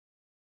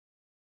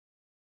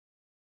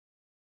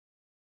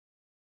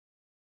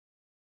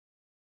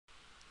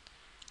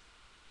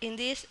In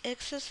this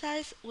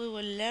exercise, we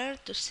will learn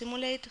to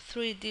simulate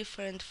 3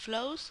 different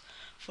flows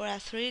for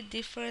 3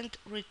 different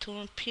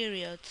return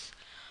periods.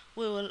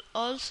 We will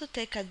also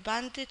take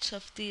advantage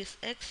of this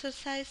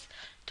exercise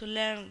to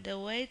learn the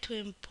way to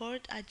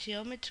import a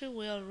geometry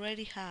we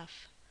already have.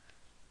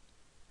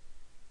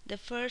 The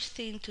first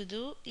thing to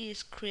do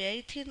is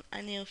creating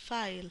a new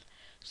file.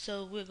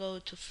 So we go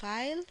to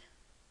File,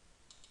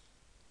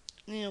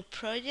 New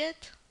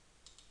Project,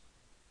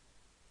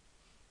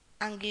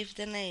 and give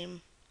the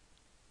name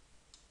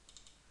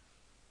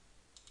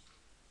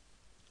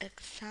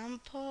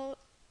Example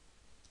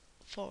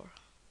 4.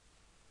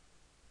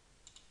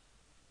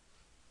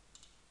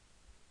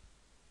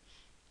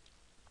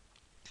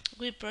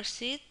 We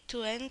proceed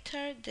to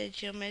enter the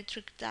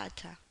geometric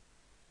data.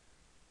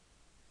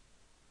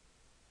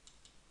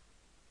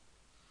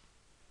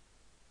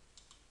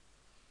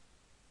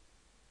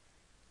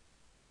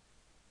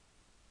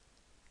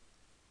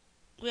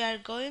 We are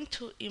going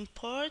to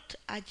import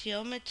a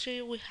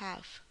geometry we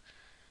have.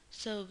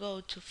 So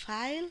go to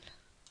File,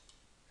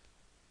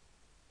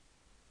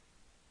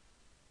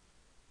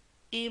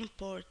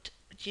 Import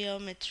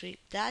Geometry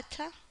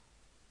Data,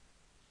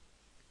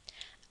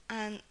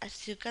 and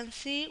as you can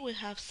see we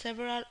have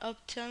several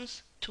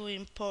options to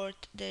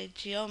import the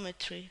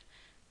geometry.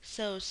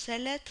 So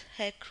select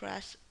HEC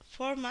RAS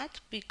format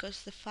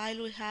because the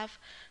file we have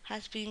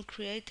has been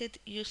created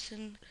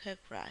using HEC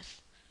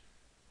RAS.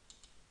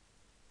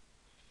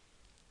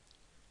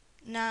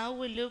 Now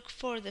we look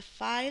for the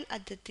file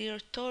at the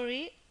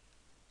directory,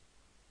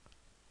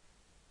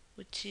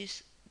 which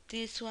is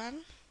this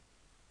one.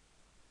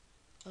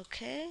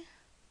 Okay.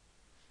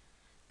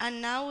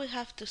 And now we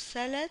have to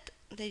select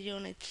the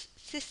unit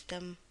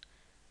system,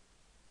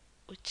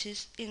 which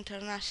is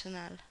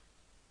international.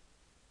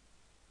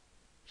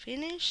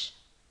 Finish.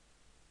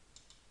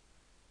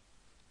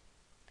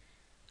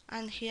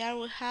 And here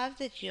we have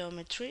the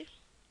geometry.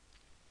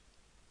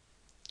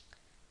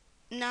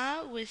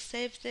 Now we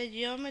save the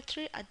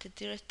geometry at the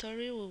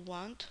directory we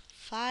want.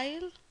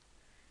 File,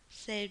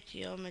 Save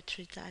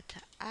Geometry Data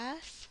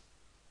As,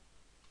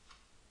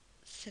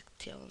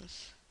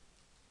 Sections.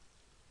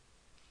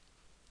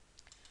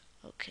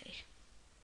 Okay.